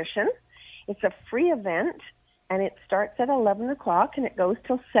exhibition. It's a free event, and it starts at 11 o'clock, and it goes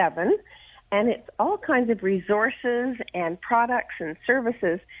till 7. And it's all kinds of resources and products and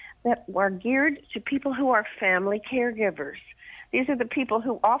services that are geared to people who are family caregivers. These are the people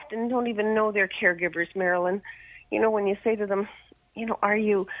who often don't even know they're caregivers, Marilyn. You know, when you say to them, you know, are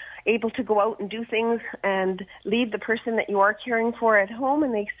you able to go out and do things and leave the person that you are caring for at home?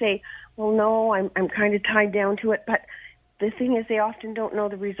 And they say, well, no, I'm kind of tied down to it. But the thing is, they often don't know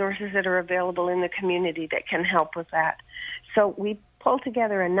the resources that are available in the community that can help with that. So we pull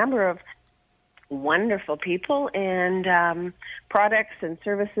together a number of wonderful people and products and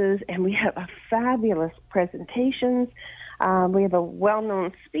services, and we have a fabulous presentations. We have a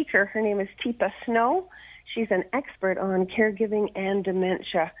well-known speaker. Her name is Teepa Snow. She's an expert on caregiving and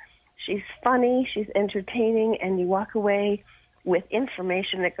dementia. She's funny, she's entertaining, and you walk away with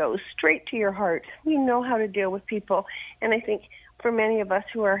information that goes straight to your heart. We know how to deal with people, and I think for many of us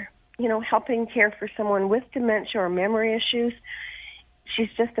who are, you know, helping care for someone with dementia or memory issues,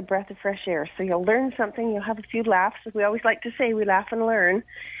 she's just a breath of fresh air. So you'll learn something. You'll have a few laughs. As we always like to say, we laugh and learn.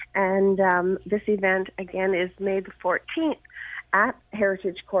 And this event, again, is May the 14th at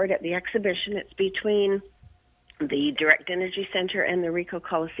Heritage Court at the exhibition. It's between the Direct Energy Center and the Ricoh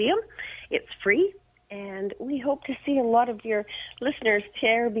Coliseum. It's free. And we hope to see a lot of your listeners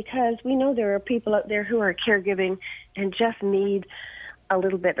there because we know there are people out there who are caregiving and just need a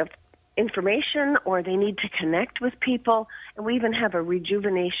little bit of information or they need to connect with people. And we even have a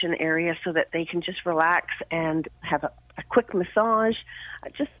rejuvenation area so that they can just relax and have a quick massage.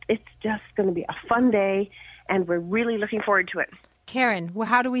 It's just going to be a fun day, and we're really looking forward to it. Karen,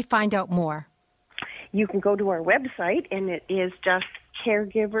 how do we find out more? You can go to our website, and it is just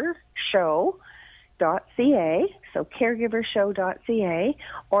caregivershow.ca, so caregivershow.ca,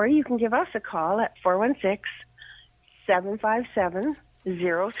 or you can give us a call at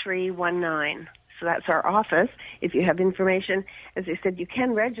 416-757-0319. So that's our office. If you have information, as I said, you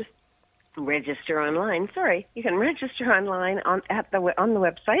can register online. You can register online on the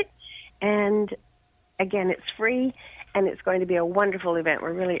website. And again, it's free, and it's going to be a wonderful event.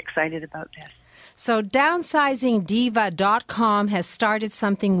 We're really excited about this. So downsizingdiva.com has started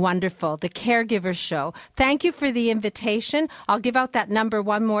something wonderful, the Caregiver Show. Thank you for the invitation. I'll give out that number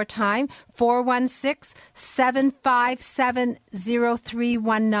one more time,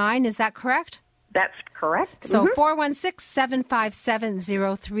 416-757-0319. Is that correct? That's correct? So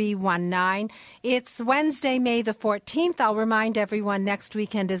 416-757-0319. It's Wednesday, May the 14th. I'll remind everyone next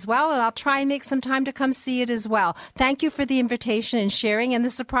weekend as well, and I'll try and make some time to come see it as well. Thank you for the invitation and sharing and the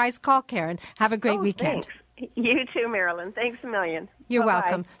surprise call, Karen. Have a great weekend. Thanks. You too, Marilyn. Thanks a million. You're Bye-bye.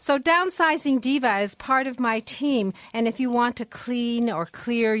 welcome. So Downsizing Diva is part of my team, and if you want to clean or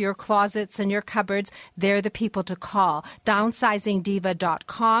clear your closets and your cupboards, they're the people to call.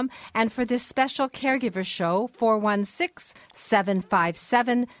 Downsizingdiva.com. And for this special caregiver show,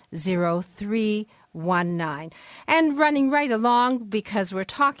 416-757-0319. And running right along, because we're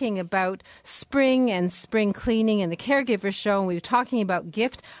talking about spring and spring cleaning and the caregiver show, and we were talking about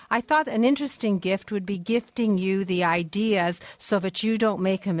gift, I thought an interesting gift would be gifting you the ideas so that you don't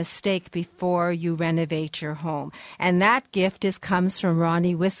make a mistake before you renovate your home. And that gift comes from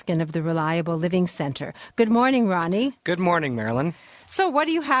Ronnie Wiskin of the Reliable Living Center. Good morning, Ronnie. Good morning, Marilyn. So what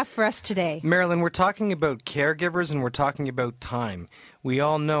do you have for us today? Marilyn, we're talking about caregivers and we're talking about time. We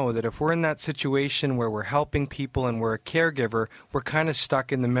all know that if we're in that situation where we're helping people and we're a caregiver, we're kind of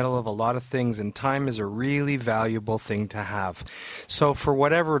stuck in the middle of a lot of things, and time is a really valuable thing to have. So for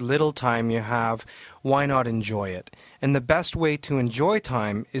whatever little time you have, why not enjoy it? And the best way to enjoy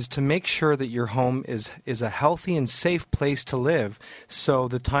time is to make sure that your home is a healthy and safe place to live, so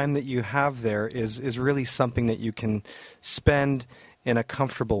the time that you have there is really something that you can spend in a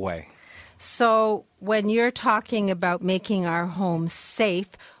comfortable way. So when you're talking about making our home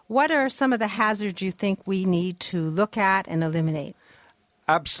safe, what are some of the hazards you think we need to look at and eliminate?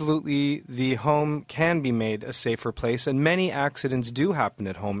 Absolutely, the home can be made a safer place, and many accidents do happen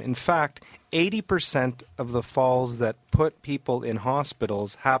at home. In fact, 80% of the falls that put people in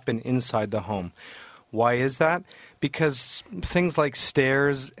hospitals happen inside the home. Why is that? Because things like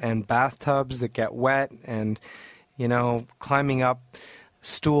stairs and bathtubs that get wet and, climbing up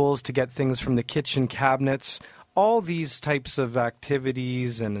stools to get things from the kitchen cabinets, all these types of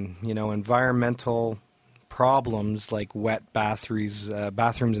activities and, environmental problems like wet bathrooms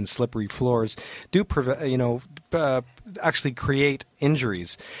and slippery floors do actually create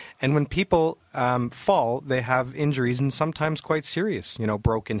injuries. And when people fall, they have injuries, and sometimes quite serious,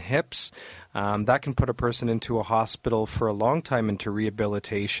 broken hips. That can put a person into a hospital for a long time, into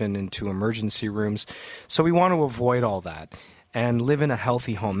rehabilitation, into emergency rooms. So we want to avoid all that and live in a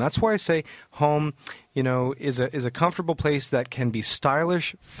healthy home. That's why I say home, is a comfortable place that can be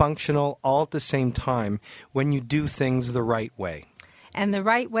stylish, functional, all at the same time when you do things the right way. And the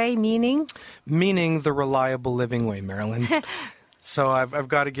right way meaning? Meaning the reliable living way, Marilyn. So I've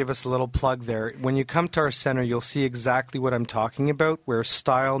got to give us a little plug there. When you come to our center, you'll see exactly what I'm talking about, where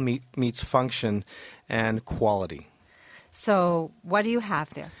style meets function and quality. So what do you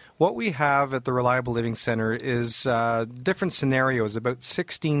have there? What we have at the Reliable Living Center is different scenarios, about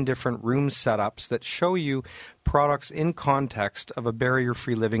 16 different room setups that show you products in context of a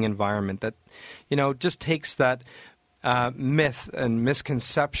barrier-free living environment that, just takes that myth and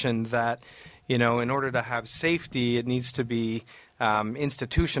misconception that, in order to have safety, it needs to be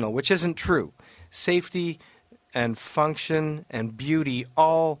institutional, which isn't true. Safety and function and beauty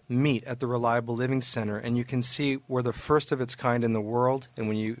all meet at the Reliable Living Center, and you can see we're the first of its kind in the world. And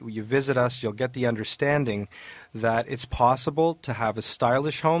when you visit us, you'll get the understanding that it's possible to have a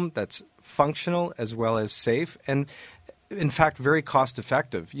stylish home that's functional as well as safe, and in fact very cost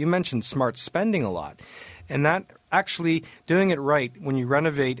effective. You mentioned smart spending a lot, and that actually doing it right when you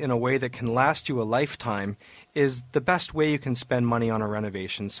renovate in a way that can last you a lifetime is the best way you can spend money on a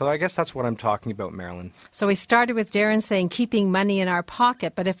renovation. So I guess that's what I'm talking about, Marilyn. So we started with Darren saying keeping money in our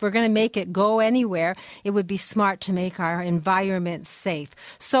pocket, but if we're going to make it go anywhere, it would be smart to make our environment safe.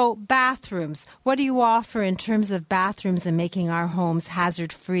 So bathrooms, what do you offer in terms of bathrooms and making our homes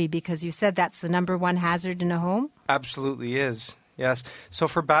hazard-free? Because you said that's the number one hazard in a home? Absolutely is. Yes. So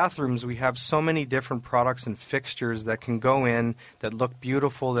for bathrooms, we have so many different products and fixtures that can go in that look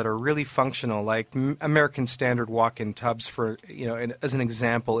beautiful, that are really functional, like American Standard walk-in tubs, for as an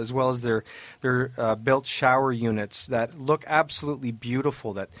example, as well as their built shower units that look absolutely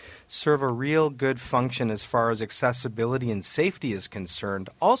beautiful, that serve a real good function as far as accessibility and safety is concerned.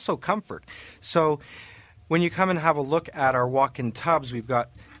 Also comfort. So when you come and have a look at our walk-in tubs, we've got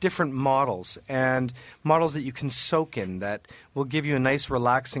different models, and models that you can soak in that will give you a nice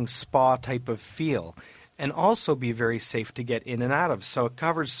relaxing spa type of feel and also be very safe to get in and out of. So it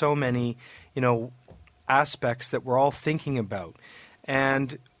covers so many, aspects that we're all thinking about.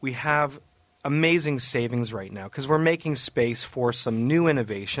 And we have amazing savings right now because we're making space for some new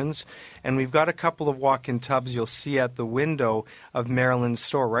innovations, and we've got a couple of walk-in tubs you'll see at the window of Marilyn's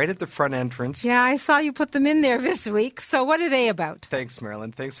store, right at the front entrance. Yeah, I saw you put them in there this week. So what are they about? Thanks,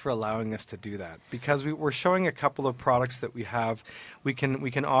 Marilyn. Thanks for allowing us to do that. Because we're showing a couple of products that we have. We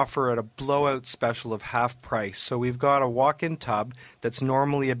can offer at a blowout special of half price. So we've got a walk-in tub that's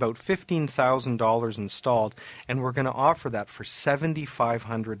normally about $15,000 installed, and we're going to offer that for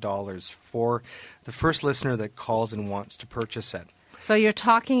 $7,500 for the first listener that calls and wants to purchase it. So you're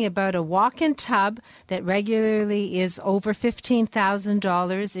talking about a walk-in tub that regularly is over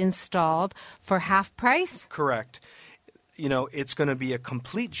 $15,000 installed for half price? Correct. You know, it's going to be a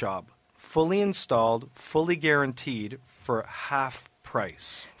complete job, fully installed, fully guaranteed for half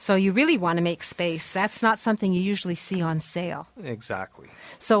price. So you really want to make space. That's not something you usually see on sale. Exactly.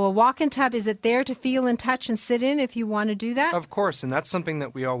 So a walk-in tub, is it there to feel and touch and sit in if you want to do that? Of course, and that's something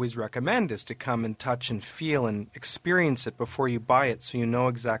that we always recommend is to come and touch and feel and experience it before you buy it so you know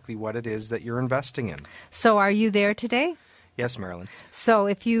exactly what it is that you're investing in. So are you there today? Yes, Marilyn. So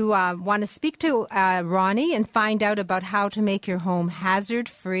if you want to speak to Ronnie and find out about how to make your home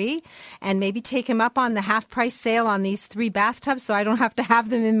hazard-free and maybe take him up on the half-price sale on these 3 bathtubs so I don't have to have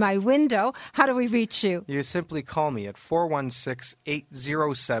them in my window, how do we reach you? You simply call me at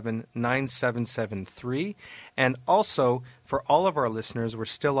 416-807-9773. And also, for all of our listeners, we're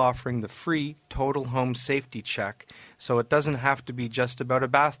still offering the free Total Home Safety Check. So it doesn't have to be just about a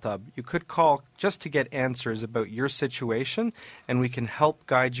bathtub. You could call just to get answers about your situation, and we can help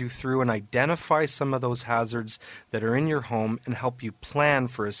guide you through and identify some of those hazards that are in your home and help you plan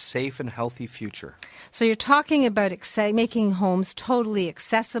for a safe and healthy future. So you're talking about making homes totally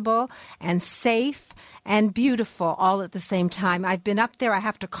accessible and safe and beautiful all at the same time. I've been up there. I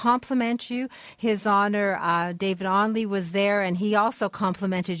have to compliment you. His Honor, David Onley, was there, and he also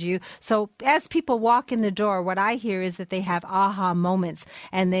complimented you. So as people walk in the door, what I hear is that they have aha moments,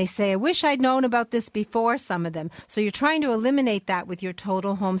 and they say, I wish I'd known about this before, some of them. So you're trying to eliminate that with your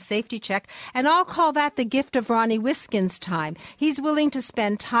Total Home Safety Check, and I'll call that the gift of Ronnie Wiskin's time. He's willing to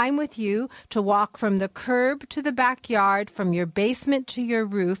spend time with you to walk from the curb to the backyard, from your basement to your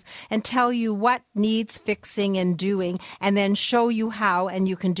roof, and tell you what needs fixing and doing, and then show you how, and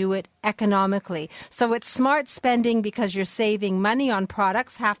you can do it economically. So it's smart spending because you're saving money on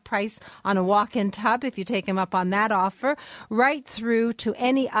products, half price on a walk-in tub if you take him up on that offer, right through to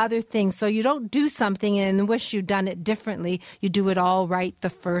any other thing. So you don't do something and wish you'd done it differently. You do it all right the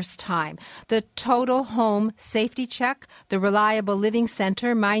first time. The Total Home Safety Check, the Reliable Living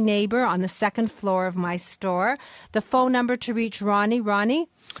Center, my neighbor on the 2nd floor of my store. The phone number to reach Ronnie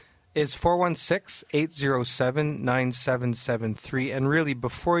is 416-807-9773. And really,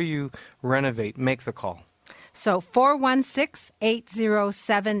 before you renovate, make the call. So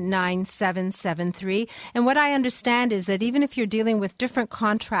 416-807-9773. And what I understand is that even if you're dealing with different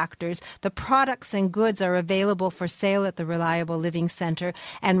contractors, the products and goods are available for sale at the Reliable Living Center.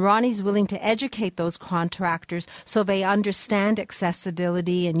 And Ronnie's willing to educate those contractors so they understand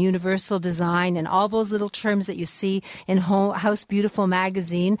accessibility and universal design and all those little terms that you see in House Beautiful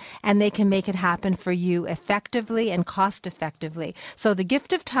magazine, and they can make it happen for you effectively and cost effectively. So the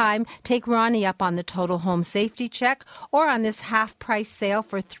gift of time, take Ronnie up on the Total Home Safety Check or on this half-price sale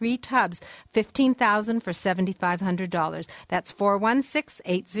for 3 tubs, $15,000 for $7,500. That's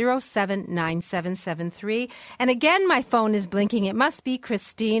 416-807-9773. And again, my phone is blinking. It must be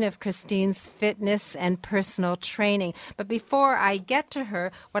Christine of Christine's Fitness and Personal Training. But before I get to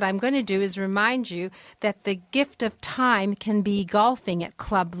her, what I'm going to do is remind you that the gift of time can be golfing at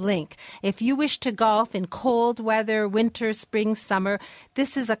Club Link. If you wish to golf in cold weather, winter, spring, summer,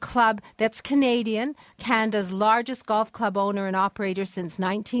 this is a club that's Canadian, Canada's largest golf club owner and operator since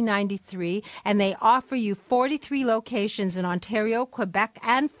 1993, and they offer you 43 locations in Ontario, Quebec,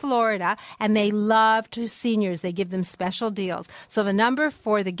 and Florida, and they love to seniors. They give them special deals. So the number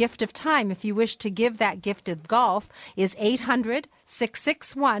for the gift of time, if you wish to give that gift of golf, is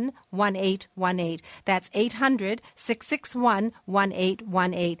 800-661-1818. That's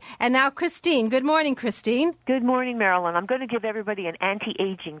 800-661-1818. And now, Christine. Good morning, Christine. Good morning, Marilyn. I'm going to give everybody an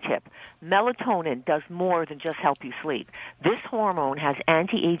anti-aging tip. Melatonin does more than just help you sleep. This hormone has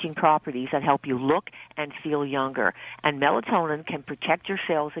anti-aging properties that help you look and feel younger. And melatonin can protect your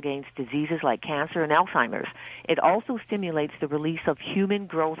cells against diseases like cancer and Alzheimer's. It also stimulates the release of human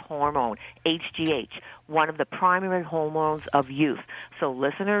growth hormone, HGH, one of the primary hormones of youth. So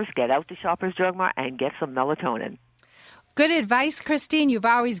listeners, get out to Shoppers Drug Mart and get some melatonin. Good advice, Christine. You've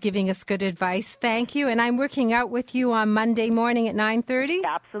always giving us good advice. Thank you. And I'm working out with you on Monday morning at 9:30.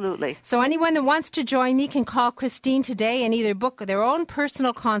 Absolutely. So anyone that wants to join me can call Christine today and either book their own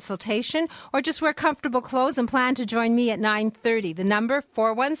personal consultation or just wear comfortable clothes and plan to join me at 9:30. The number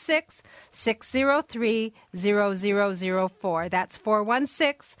 416-603-0004. That's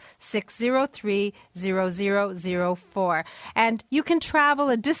 416-603-0004. And you can travel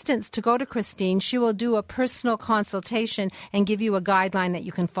a distance to go to Christine. She will do a personal consultation and give you a guideline that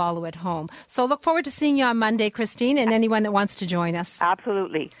you can follow at home. So look forward to seeing you on Monday, Christine, and anyone that wants to join us.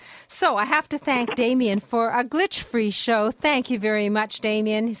 Absolutely. So I have to thank Damien for a glitch-free show. Thank you very much,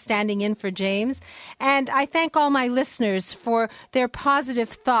 Damien, standing in for James. And I thank all my listeners for their positive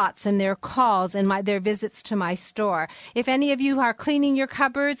thoughts and their calls and their visits to my store. If any of you are cleaning your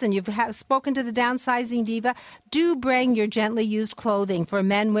cupboards and you've spoken to the Downsizing Diva, do bring your gently used clothing for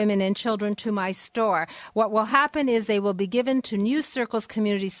men, women, and children to my store. What will happen is they will be given to New Circles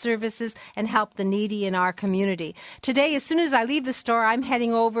Community Services and help the needy in our community. Today, as soon as I leave the store, I'm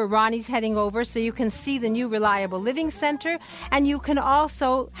heading over, Ronnie's heading over, so you can see the new Reliable Living Center, and you can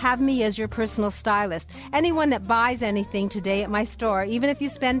also have me as your personal stylist. Anyone that buys anything today at my store, even if you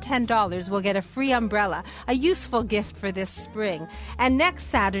spend $10, will get a free umbrella, a useful gift for this spring. And next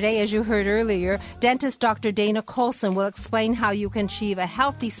Saturday, as you heard earlier, dentist Dr. Dana Colson will explain how you can achieve a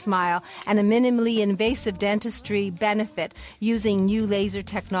healthy smile and a minimally invasive dentistry benefit using new laser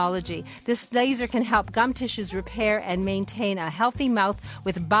technology. This laser can help gum tissues repair and maintain a healthy mouth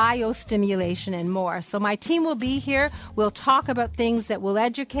with biostimulation and more. So my team will be here. We'll talk about things that will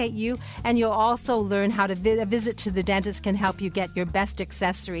educate you, and you'll also learn how to a visit to the dentist can help you get your best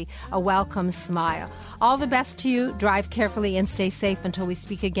accessory, a welcome smile. All the best to you. Drive carefully and stay safe until we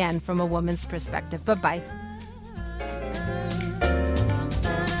speak again from a woman's perspective. Bye-bye.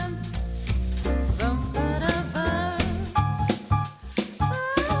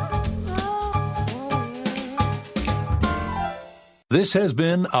 This has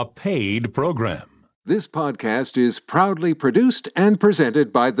been a paid program. This podcast is proudly produced and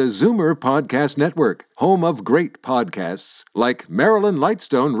presented by the Zoomer Podcast Network, home of great podcasts like Marilyn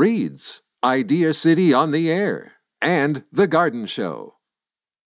Lightstone Reads, Idea City on the Air, and The Garden Show.